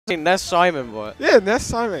Ness Simon, but yeah, Ness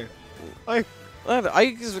Simon. Like,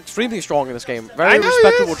 Ike is extremely strong in this game. Very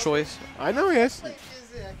respectable choice. I know he is.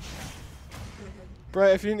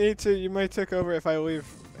 Brett, if you need to, you might take over if I leave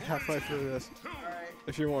halfway through this.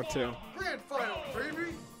 If you want to. Grand final, baby.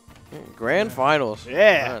 Grand finals.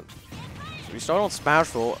 Yeah. Right. So we start on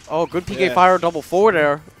Smashville. Oh, good PK fire double forward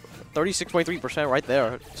there. 36.3% right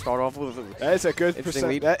there. Start off with that is a good percent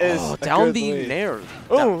lead. That is a down good B lead. nair.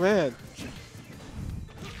 Oh man.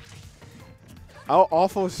 How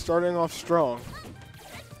awful is starting off strong.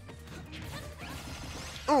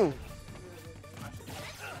 Oh.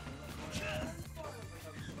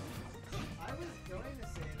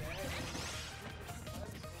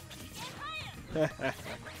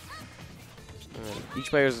 Each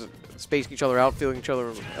player's spacing each other out, feeling each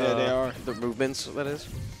other. Yeah, they are. The movements, that is.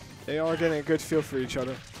 They are getting a good feel for each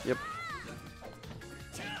other. Yep.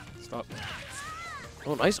 Stop.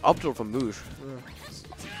 Oh, nice up tilt from Moosh. Yeah.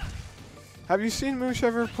 Have you seen Moosh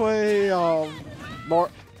ever play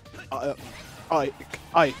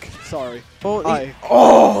Ike? Sorry. Oh, Ike.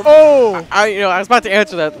 Oh! I was about to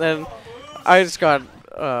answer that, then I just got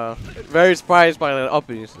very surprised by the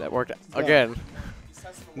uppies that worked again.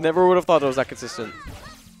 Never would have thought it was that consistent.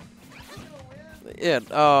 Yeah.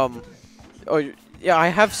 Yeah. I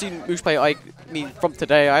have seen Moosh play Ike. I mean, from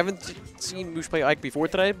today, I haven't seen Moosh play Ike before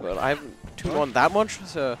today, but I haven't tuned on that much.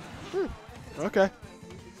 So. Okay.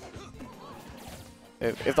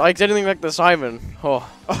 If Ike's anything like the Simon,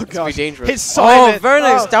 it's gonna be dangerous. It's Simon. Oh, very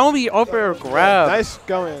nice. Down B up air grab. Nice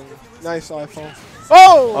going. Nice iPhone.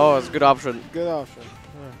 Oh! Oh, it's a good option. Good option.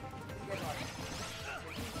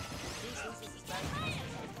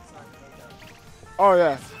 Oh,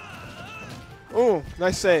 yeah. Ooh,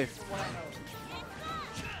 nice save.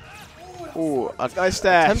 Ooh, a nice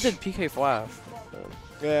dash. Attempted PK flash.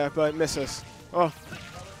 Yeah, but misses. Oh.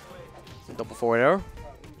 Double forward air.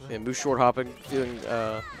 Yeah, Moosh short hopping, feeling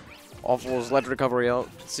awful's ledge recovery out.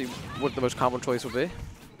 Let's see what the most common choice would be.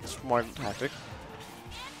 Smart tactic.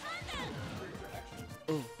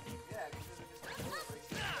 Ooh.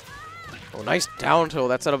 Oh, nice down tilt.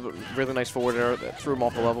 That set up a really nice forward air that threw him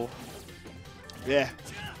off the level. Yeah.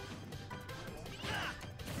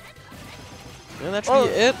 And that should be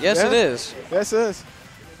it. Yes, it is. Yes, it is.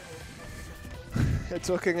 It's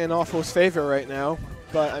looking in Awful's favor right now,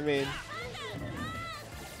 but I mean,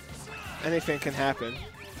 anything can happen.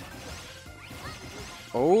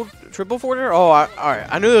 Oh, triple forward air? Oh, all right.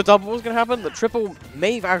 I knew the double was going to happen. The triple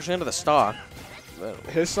may have actually ended the stock.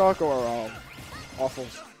 His stock or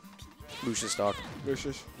Awful's? Moosh's stock.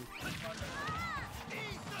 Moosh's.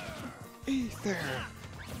 Ether.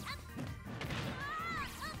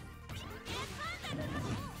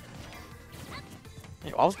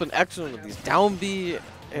 Awful's been excellent with these down B,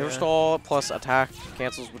 air stall, plus attack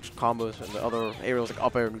cancels, which combos, and the other aerials like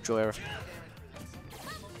up air, neutral air.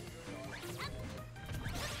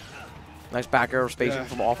 Nice back air spacing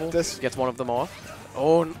from Awful. This gets one of them off.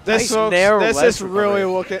 Oh, this nice narrow this is really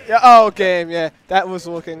looking. Yeah, oh, game. Yeah, that was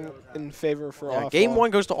looking in favor for Awful. Game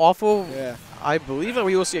 1 goes to Awful. Yeah. I believe that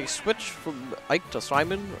we will see a switch from Ike to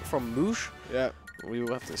Simon from Moosh. Yeah. We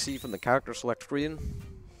will have to see from the character select screen.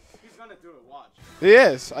 He's gonna do it. Watch. He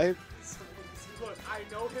is. Look, I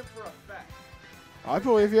know him for a fact. I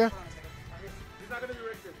believe you. He's not gonna be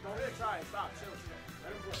Richter. Don't even try. Stop. Chill.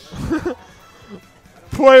 Let him play.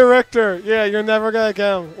 Play Richter. Yeah, you're never gonna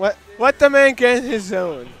get him. Let the man get in his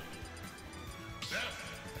zone.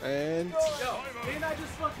 And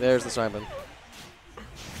there's the Simon.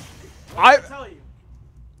 I tell you.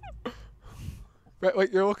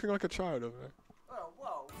 Wait, you're looking like a child over there.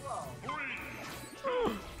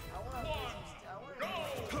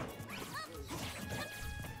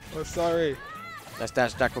 Oh, sorry. Nice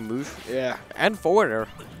dash attack from Moosh. Yeah. And forward air.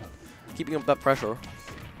 Keeping up that pressure.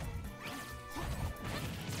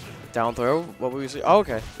 Down throw. What will we see? Oh,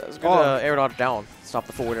 okay. That was good air dodge down. Stop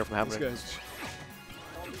the forward air from happening.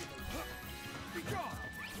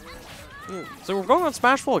 So we're going on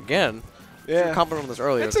Smashville again. Yeah. We commented on this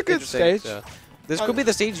earlier. It's a good stage. Yeah. This could be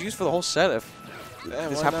the stage used for the whole set if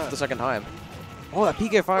this happens the second time. Oh, that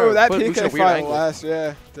PK fire. Oh, that PK fire last.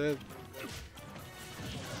 Yeah, did.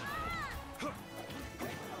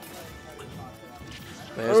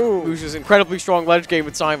 Moosh is incredibly strong ledge game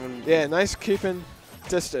with Simon. Yeah, nice keeping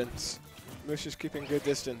distance. Moosh is keeping good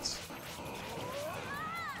distance.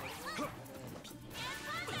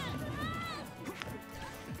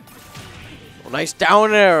 Well, nice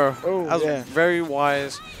down air. Oh, that was very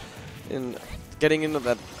wise in getting into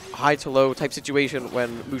that high to low type situation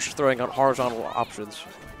when Moosh is throwing out horizontal options.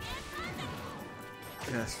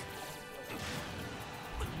 Yes.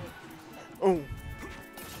 Oh.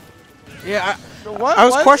 Yeah, What? I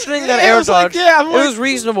was questioning that air dodge. Like, it was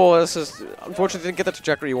reasonable. It's just, unfortunately, didn't get the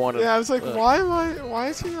trajectory you wanted. Yeah, I was like, why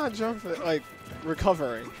is he not jumping? Like,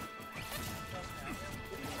 recovering?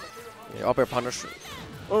 Yeah, up air punish.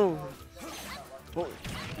 Oh.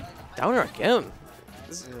 Down air again.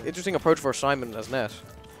 This is an interesting approach for Simon as Ness.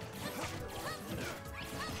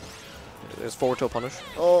 There's forward tilt punish.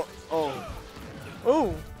 Oh.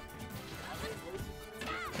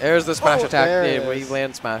 There's the smash attack. There Yeah, it where he is.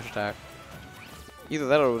 lands smash attack. Either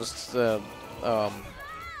that or it was just,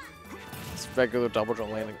 it's regular double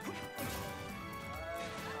jump landing.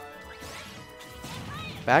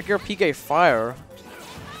 Back air PK fire.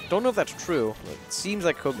 Don't know if that's true. It seems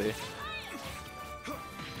like it could be.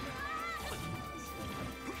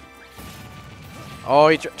 Oh,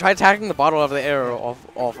 he tried attacking the bottle out of the air off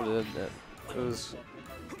of it. It was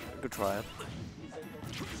a good try.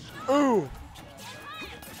 Ooh.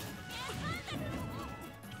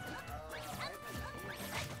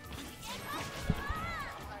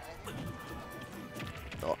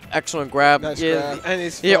 Oh, excellent grab. Nice Yeah, grab. And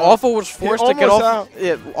he's Awful was forced to get almost off. out.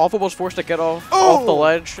 Yeah, Awful was forced to get off Oh! the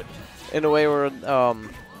ledge in a way where it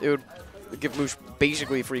would give Moosh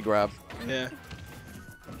basically free grab. Yeah.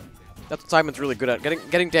 That's what Simon's really good at,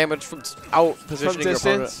 getting damage from out positioning your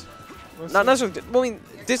opponent. Not necessarily. I mean,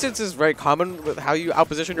 distance is very common with how you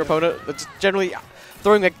outposition your opponent. It's generally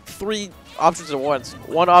throwing like 3 options at once.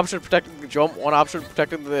 One option protecting the jump, one option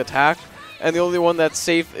protecting the attack, and the only one that's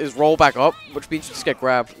safe is roll back up, which means you just get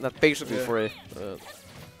grabbed. And that's basically free.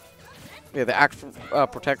 Yeah, the act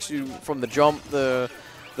protects you from the jump. The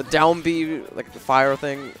down B, like the fire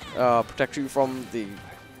thing, protects you from the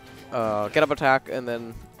get up attack, and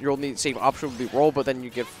then your only safe option would be roll, but then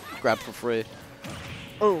you get grabbed for free.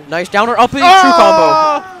 Oh. Nice downer up in true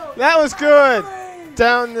combo. That was good.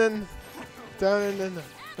 Down and then.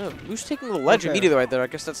 Who's taking the ledge immediately right there? I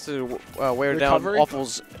guess that's to wear Recovery? down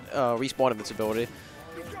Awful's respawn invincibility.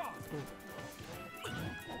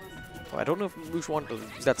 Well, I don't know if Moosh wanted to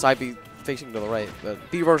use that side B facing to the right, but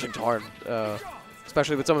B reversing's hard,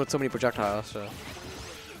 especially with so many projectiles. So.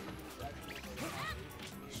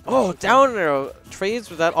 Oh, down arrow trades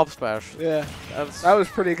with that up smash. Yeah. That was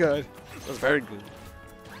pretty good. That was very good.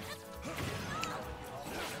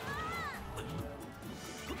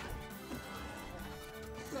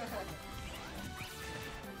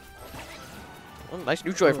 Oh, nice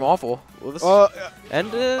neutral air from Awful. Well, this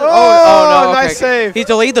and no, okay. Nice save. He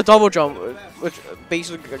delayed the double jump, which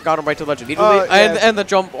basically got him right to the ledge immediately, and the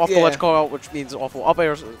jump off the ledge call out, which means Awful up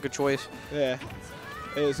air is a good choice. Yeah,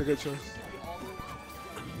 it is a good choice.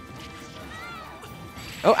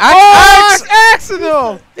 Oh,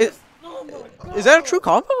 accidental! Is that a true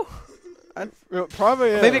combo?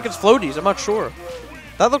 Probably. Yeah. Maybe it gets floaties. I'm not sure.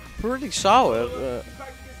 That looked pretty solid. He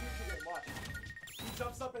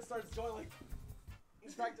jumps up and starts going like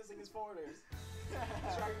he's practicing his forwarders.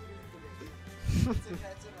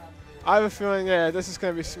 I have a feeling, this is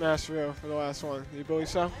gonna be Smash Real for the last one. You believe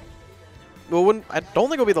so? Well, I don't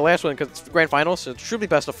think it'll be the last one because it's the grand finals, so it should be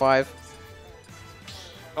best of 5.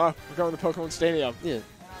 Oh, we're going to Pokemon Stadium. Yeah.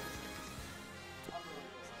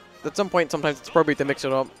 At some point, sometimes it's appropriate to mix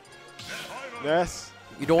it up. Yes.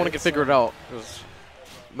 You don't want to get figured out because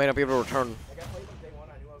you may not be able to return. Like I played them day 1,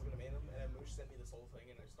 I knew I was gonna main them, and then Moosh sent me this whole thing,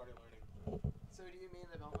 and I started learning. So do you mean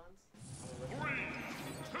the Belmonts? 3,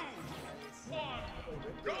 2, 1,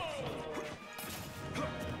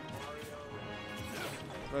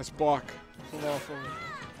 go! Nice block. From Awful.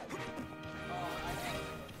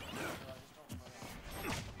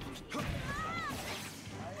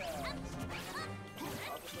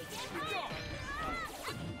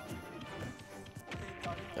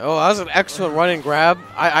 Oh, that was an excellent running grab.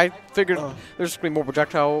 I figured there's going to be more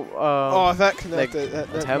projectile that connected.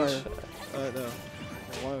 like, attempts. No.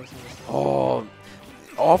 Why was Oh,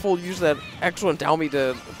 Awful used that excellent down B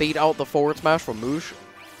to bait out the forward smash from Moosh.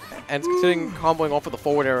 And considering comboing off of the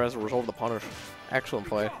forward air as a result of the punish. Excellent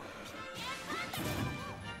play.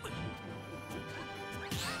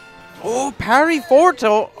 Oh, parry forward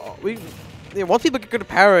tilt. Once people get good at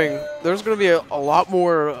parrying, there's going to be a lot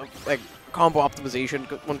more like combo optimization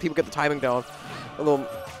when people get the timing down. Although,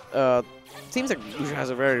 seems like Moosh has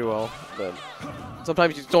it very well, but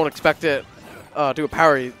sometimes you don't expect it to a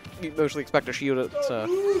parry. You mostly expect to shield it. So.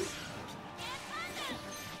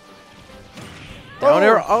 Down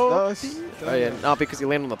air. Oh yeah, not because he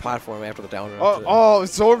landed on the platform after the down air.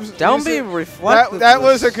 Absorbs. Down B reflect. That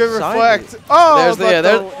was a good reflect. Oh, there's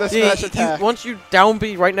the smash attack. Once you down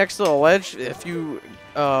B right next to the ledge, if you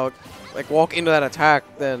like walk into that attack,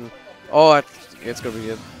 then it's gonna be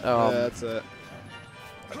good. That's it.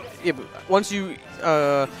 Yeah, but once you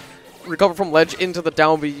recover from ledge into the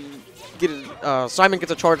down B, Simon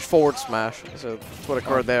gets a charged forward smash. So that's what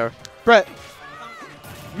occurred there. Brett,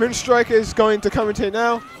 Moonstrike is going to commentate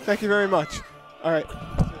now. Thank you very much. All right.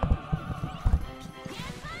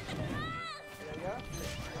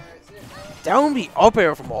 Down B up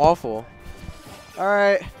air from Awful. All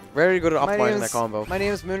right. Very good at optimizing that combo. My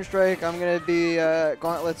name is Moonstrike. I'm going to be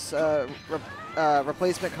Gauntlet's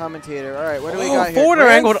replacement commentator. All right, what do we got here? Forward air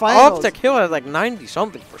angled Finals. up to kill at like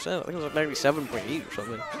 90-something percent. I think it was like 97.8 or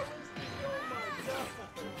something.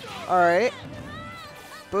 All right.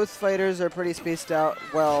 Both fighters are pretty spaced out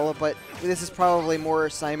well, but this is probably more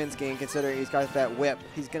Simon's game considering he's got that whip.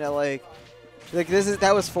 He's going to like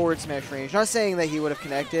that was forward smash range. Not saying that he would have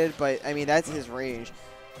connected, but I mean that's his range.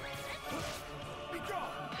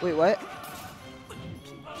 Wait, what?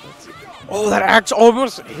 Oh, that axe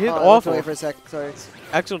almost hit Awful. Wait for a sec. Sorry.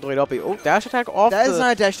 Excellent delayed up. Oh, dash attack off. That is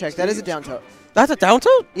not a dash attack. That is a down tilt. That's a down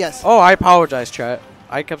tilt? Yes. Oh, I apologize, chat.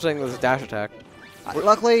 I kept saying it was a dash attack.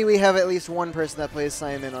 Luckily, we have at least one person that plays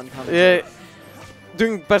Simon on commentary. Yeah,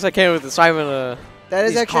 doing best I can with the Simon. That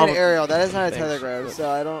is actually an aerial. That is not a tether grab, so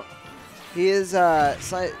I don't. He is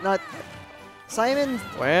not. Simon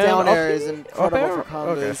down air is incredible for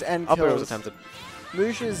combos and kills. Up air was kills. attempted.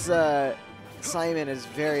 Moosh's Simon is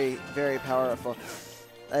very, very powerful.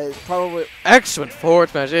 Probably excellent forward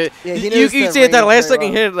smash. Yeah, you can see it that last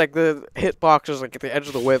second hit, like the hitbox is like at the edge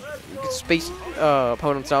of the whip. You can space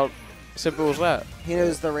opponents out. Simple as that. He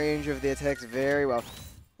knows the range of the attacks very well.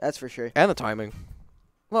 That's for sure. And the timing.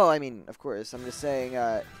 Well, I mean, of course. I'm just saying.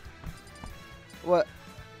 What?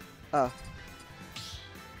 Oh.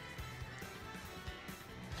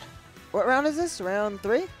 What round is this? Round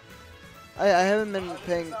 3? I haven't been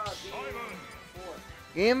paying.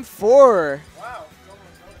 Game 4. Wow.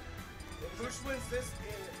 If Moosh wins this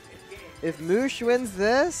game. If Moosh wins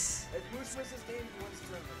this. If Moosh wins this game, he wins the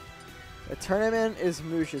tournament. The tournament is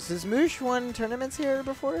Moosh's. Has Moosh won tournaments here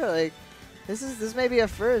before? Like, this may be a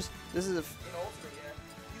first. This is a. In Ultimate, yeah.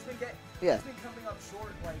 He's been getting. Yeah. He's been coming up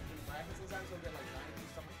short, like in brackets sometimes he'll get like 90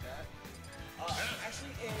 stuff like that.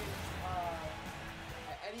 Actually, in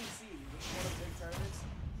at NEC, which is one of the big tournaments,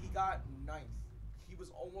 he got 9th. He was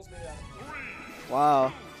almost made it out of the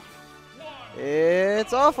Wow.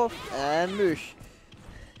 It's awful. And Moosh.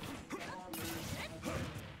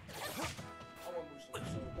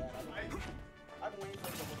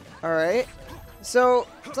 Alright, so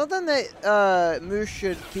something that Moose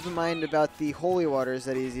should keep in mind about the holy waters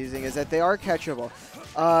that he's using is that they are catchable.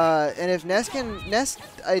 And if Ness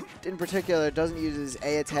in particular doesn't use his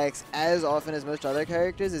A attacks as often as most other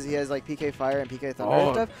characters, as he has like PK Fire and PK Thunder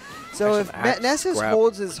and stuff. So if Ness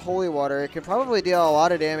holds his holy water, it can probably deal a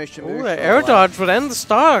lot of damage to Moose. Ooh, that air dodge would end the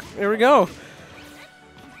stock. Here we go.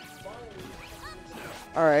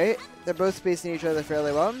 Alright, they're both spacing each other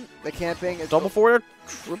fairly well. The camping is double forward,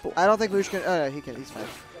 triple. I don't think Moosh can. Oh, no, he can. He's fine.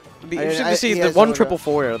 It'd be interesting to see the one triple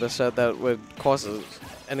forward that said that would cause the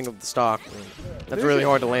ending of the stock. That's really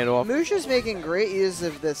hard to land off. Moosh is making great use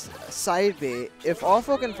of this side bait. If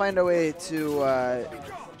Awful can find a way to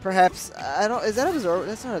perhaps is that absorb?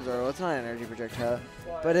 That's not absorb. It's not an energy projectile.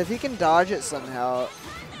 But if he can dodge it somehow,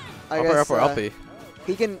 I guess uppy.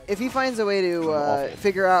 he can. If he finds a way to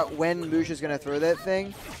figure out when Moosh is going to throw that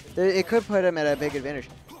thing, it could put him at a big advantage.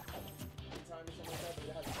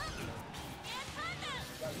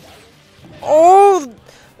 Oh,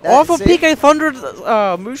 off of PK Thunder,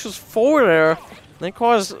 Moosh's forward air, then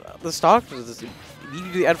caused the stock to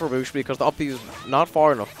immediately end for Moosh because the up is not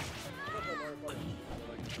far enough.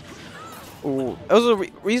 Ooh, that was a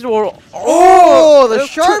reasonable. Oh, the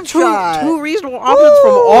sharp shot! Two reasonable options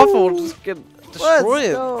from Awful just get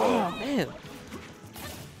destroyed. Oh man.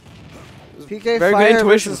 PK Very Fire good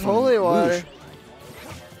intuition versus Holy Water.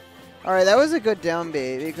 Alright, that was a good down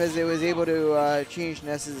bait because it was able to change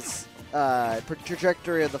Ness's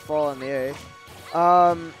trajectory of the fall in the air.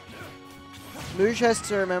 Moosh has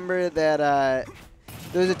to remember that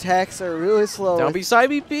those attacks are really slow. Down B, side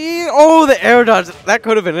B. Oh, the air dodge. That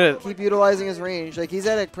could have been it. Keep utilizing his range. Like, he's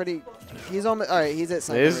at a pretty... He's almost... Alright, he's at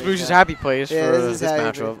something. This is Moosh's happy place for this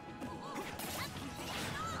matchup. Play.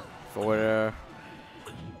 Forward air.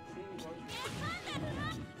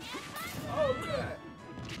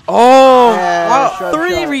 Oh, yeah, wow,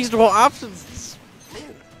 3 reasonable options.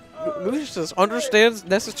 Moosh just understands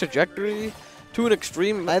Ness's trajectory to an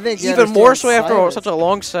extreme. I think even more so after such a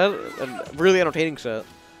long set and really entertaining set.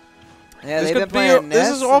 Yeah, this could be this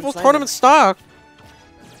is Awful's tournament stock.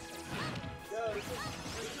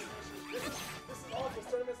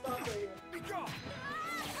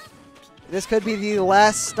 This could be the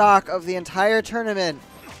last stock of the entire tournament.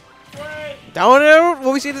 Down air?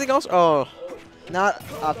 Will we see anything else? Oh. Not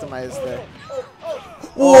optimized there.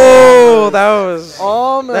 Whoa, that was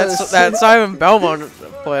almost. That Simon Belmont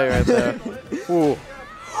play right there. Ooh.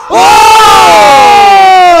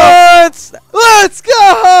 Oh! Let's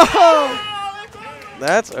go!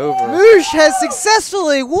 That's over. Moosh has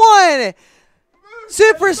successfully won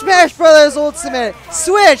Super Smash Bros. Ultimate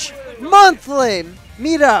Switch Monthly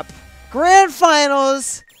Meetup Grand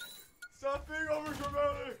Finals Stop being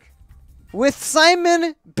overdramatic. with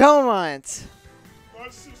Simon Belmont.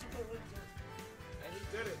 And he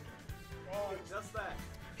did it. Oh, just that.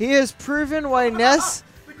 He has proven why Ness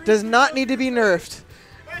does not need to be nerfed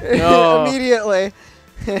No. immediately.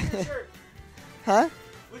 Huh?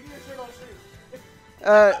 Look at your shirt on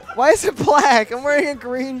stream. Why is it black? I'm wearing a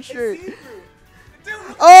green shirt. See-through.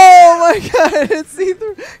 Dude, Oh my god, it's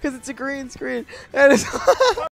see-through because it's a green screen. That is